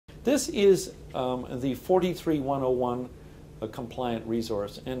This is the 43101 compliant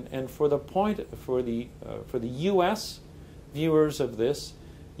resource, and for the U.S. viewers of this,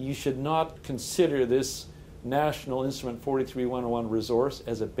 you should not consider this National Instrument 43101 resource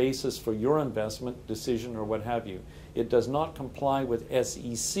as a basis for your investment decision or what have you. It does not comply with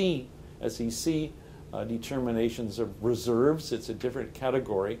SEC determinations of reserves. It's a different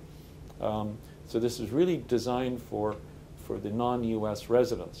category. So this is really designed for the non-U.S.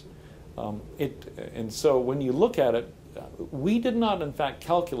 residents. And so when you look at it, we did not, in fact,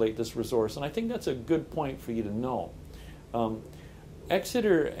 calculate this resource, and I think that's a good point for you to know.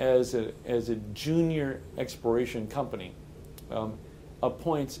 Exeter, as a junior exploration company,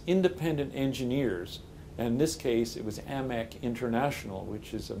 appoints independent engineers. And in this case, it was AMEC International,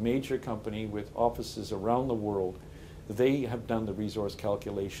 which is a major company with offices around the world. They have done the resource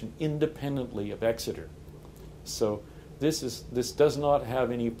calculation independently of Exeter. So this does not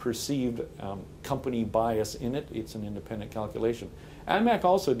have any perceived company bias in it. It's an independent calculation. AMEC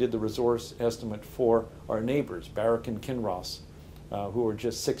also did the resource estimate for our neighbors, Barrick and Kinross, who are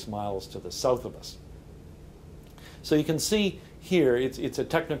just 6 miles to the south of us. So you can see here, it's a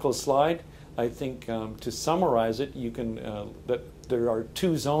technical slide. I think to summarize it, you can that there are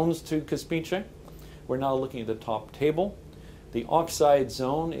 2 zones to Caspiche. We're now looking at the top table. The oxide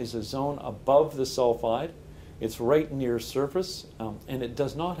zone is a zone above the sulfide. It's right near surface, and it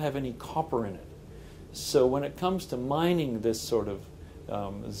does not have any copper in it. So when it comes to mining this sort of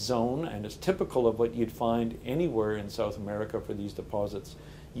zone, and it's typical of what you'd find anywhere in South America for these deposits,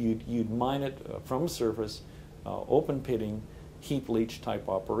 you'd mine it from surface, open pitting, heap leach type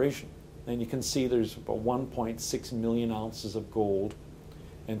operation. And you can see there's about 1.6 million ounces of gold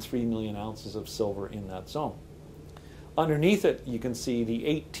and 3 million ounces of silver in that zone. Underneath it, you can see the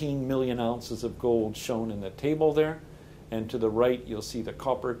 18 million ounces of gold shown in the table there, and to the right you'll see the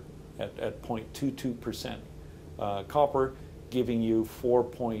copper at 0.22% copper, giving you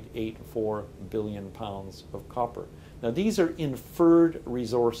 4.84 billion pounds of copper. Now these are inferred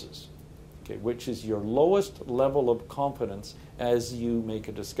resources, okay, which is your lowest level of confidence as you make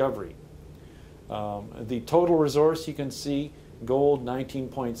a discovery. The total resource, you can see gold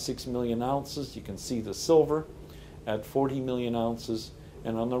 19.6 million ounces. You can see the silver at 40 million ounces.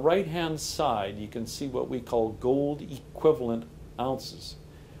 And on the right-hand side, you can see what we call gold equivalent ounces.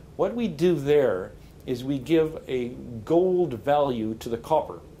 What we do there is we give a gold value to the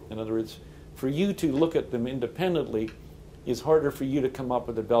copper. In other words, for you to look at them independently, it's harder for you to come up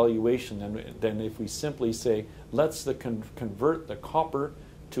with a valuation than if we simply say, let's convert the copper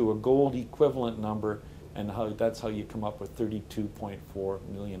to a gold equivalent number, and that's how you come up with 32.4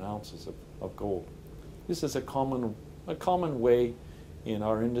 million ounces of gold. This is a common way in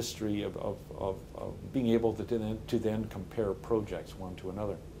our industry of being able to then compare projects one to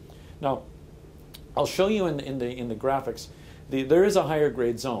another. Now, I'll show you in the graphics, there is a higher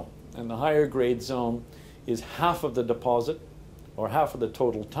grade zone, and the higher grade zone is half of the deposit, or half of the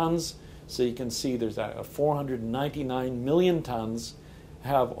total tons. So you can see there's 499 million tons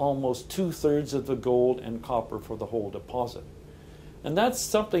have almost 2/3 of the gold and copper for the whole deposit. And that's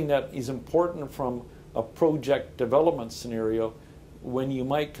something that is important from a project development scenario when you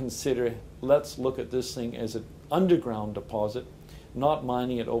might consider, let's look at this thing as an underground deposit, not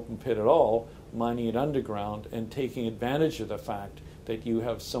mining it open pit at all, mining it underground and taking advantage of the fact that you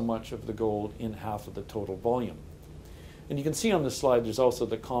have so much of the gold in half of the total volume. And you can see on the slide there's also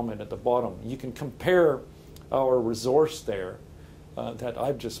the comment at the bottom. You can compare our resource there that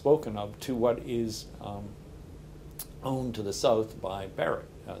I've just spoken of to what is owned to the south by Barrick,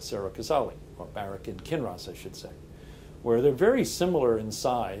 Cerro Moro, or Barrick and Kinross, I should say, where they're very similar in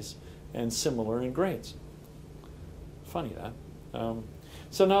size and similar in grades. Funny that.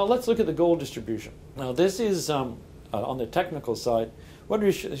 So now let's look at the gold distribution. Now this is, on the technical side, what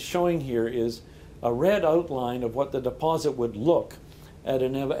we're showing here is a red outline of what the deposit would look at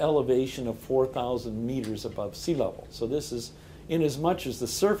an elevation of 4,000 meters above sea level. So this is, in as much as the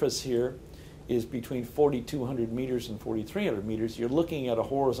surface here is between 4,200 meters and 4,300 meters, you're looking at a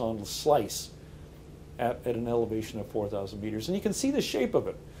horizontal slice at an elevation of 4,000 meters. And you can see the shape of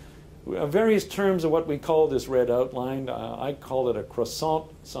it. Various terms of what we call this red outline. I call it a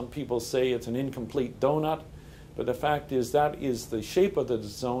croissant. Some people say it's an incomplete donut. But the fact is that is the shape of the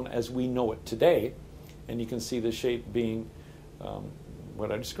zone as we know it today. And you can see the shape being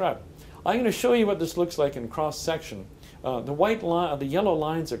what I described. I'm going to show you what this looks like in cross-section. The yellow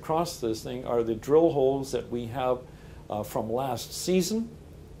lines across this thing are the drill holes that we have from last season.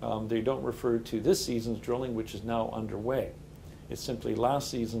 They don't refer to this season's drilling, which is now underway. It's simply last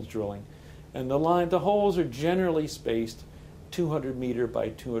season's drilling. And the holes are generally spaced 200 meter by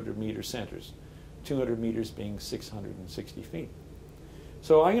 200 meter centers, 200 meters being 660 feet.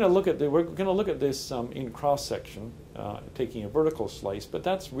 So we're going to look at this in cross section, taking a vertical slice, but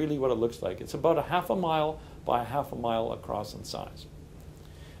that's really what it looks like. It's about a half a mile by a half a mile across in size.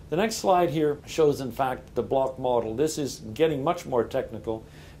 The next slide here shows, in fact, the block model. This is getting much more technical.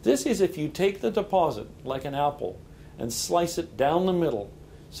 This is if you take the deposit, like an apple, and slice it down the middle.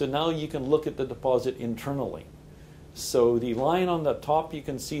 So now you can look at the deposit internally. So the line on the top, you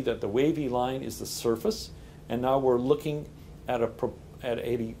can see that the wavy line is the surface, and now we're looking at a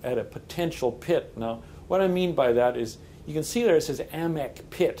potential pit. Now, what I mean by that is, you can see there it says AMEC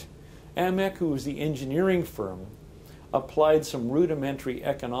pit. AMEC, who is the engineering firm, applied some rudimentary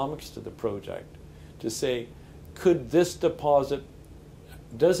economics to the project to say, could this deposit,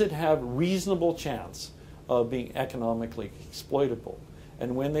 does it have reasonable chance of being economically exploitable?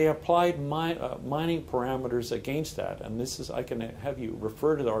 And when they applied mining parameters against that, and this is, I can have you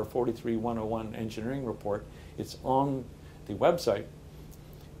refer to our 43-101 engineering report, it's on the website,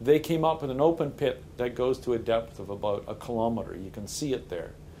 they came up with an open pit that goes to a depth of about 1 kilometer. You can see it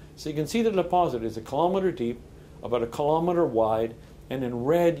there. So you can see the deposit is 1 kilometer deep, about 1 kilometer wide, and in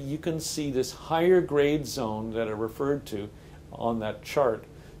red you can see this higher grade zone that I referred to on that chart,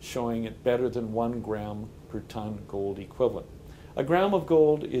 showing it better than 1 gram per ton gold equivalent. A gram of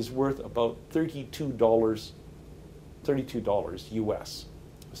gold is worth about $32 US.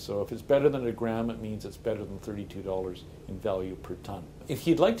 So if it's better than a gram, it means it's better than $32 in value per ton. If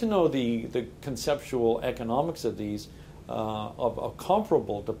you'd like to know the conceptual economics of these, of a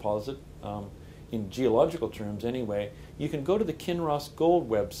comparable deposit, in geological terms anyway, you can go to the Kinross Gold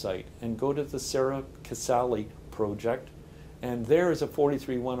website and go to the Cerro Casale project, and there is a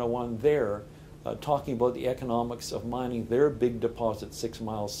 43-101 there talking about the economics of mining their big deposit 6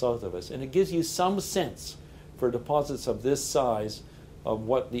 miles south of us. And it gives you some sense for deposits of this size of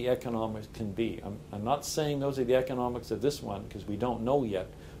what the economics can be. I'm not saying those are the economics of this one because we don't know yet,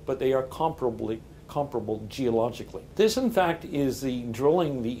 but they are comparable geologically. This, in fact, is the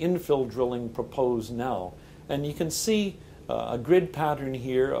drilling, the infill drilling proposed now. And you can see a grid pattern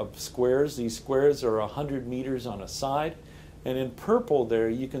here of squares. These squares are 100 meters on a side. And in purple there,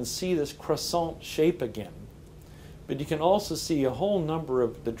 you can see this croissant shape again. But you can also see a whole number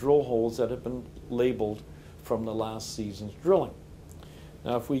of the drill holes that have been labeled from the last season's drilling.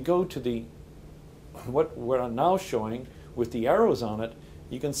 Now, if we go to what we're now showing with the arrows on it,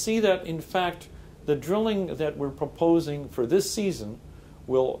 you can see that, in fact, the drilling that we're proposing for this season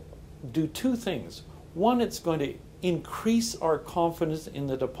will do two things. One, it's going to increase our confidence in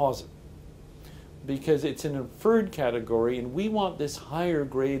the deposit because it's an inferred category, and we want this higher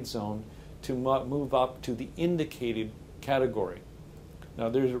grade zone to move up to the indicated category. Now,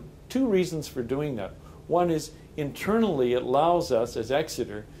 there's two reasons for doing that. One is internally it allows us as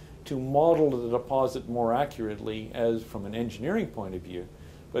Exeter to model the deposit more accurately as from an engineering point of view.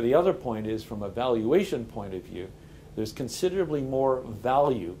 But the other point is from a valuation point of view, there's considerably more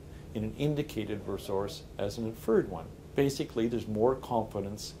value in an indicated resource as an inferred one. Basically, there's more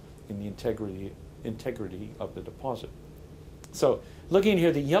confidence in the integrity of the deposit. So looking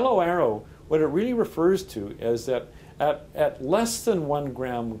here, the yellow arrow, what it really refers to is that at less than 1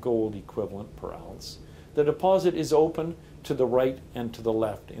 gram gold equivalent per ounce, the deposit is open to the right and to the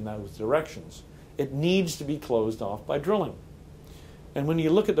left in those directions. It needs to be closed off by drilling. And when you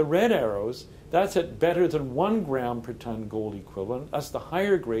look at the red arrows, that's at better than 1 gram per ton gold equivalent. That's the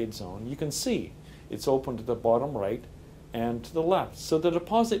higher grade zone. You can see it's open to the bottom right and to the left. So the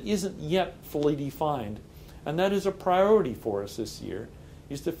deposit isn't yet fully defined, and that is a priority for us this year,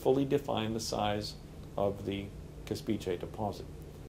 is to fully define the size of the Caspiche deposit.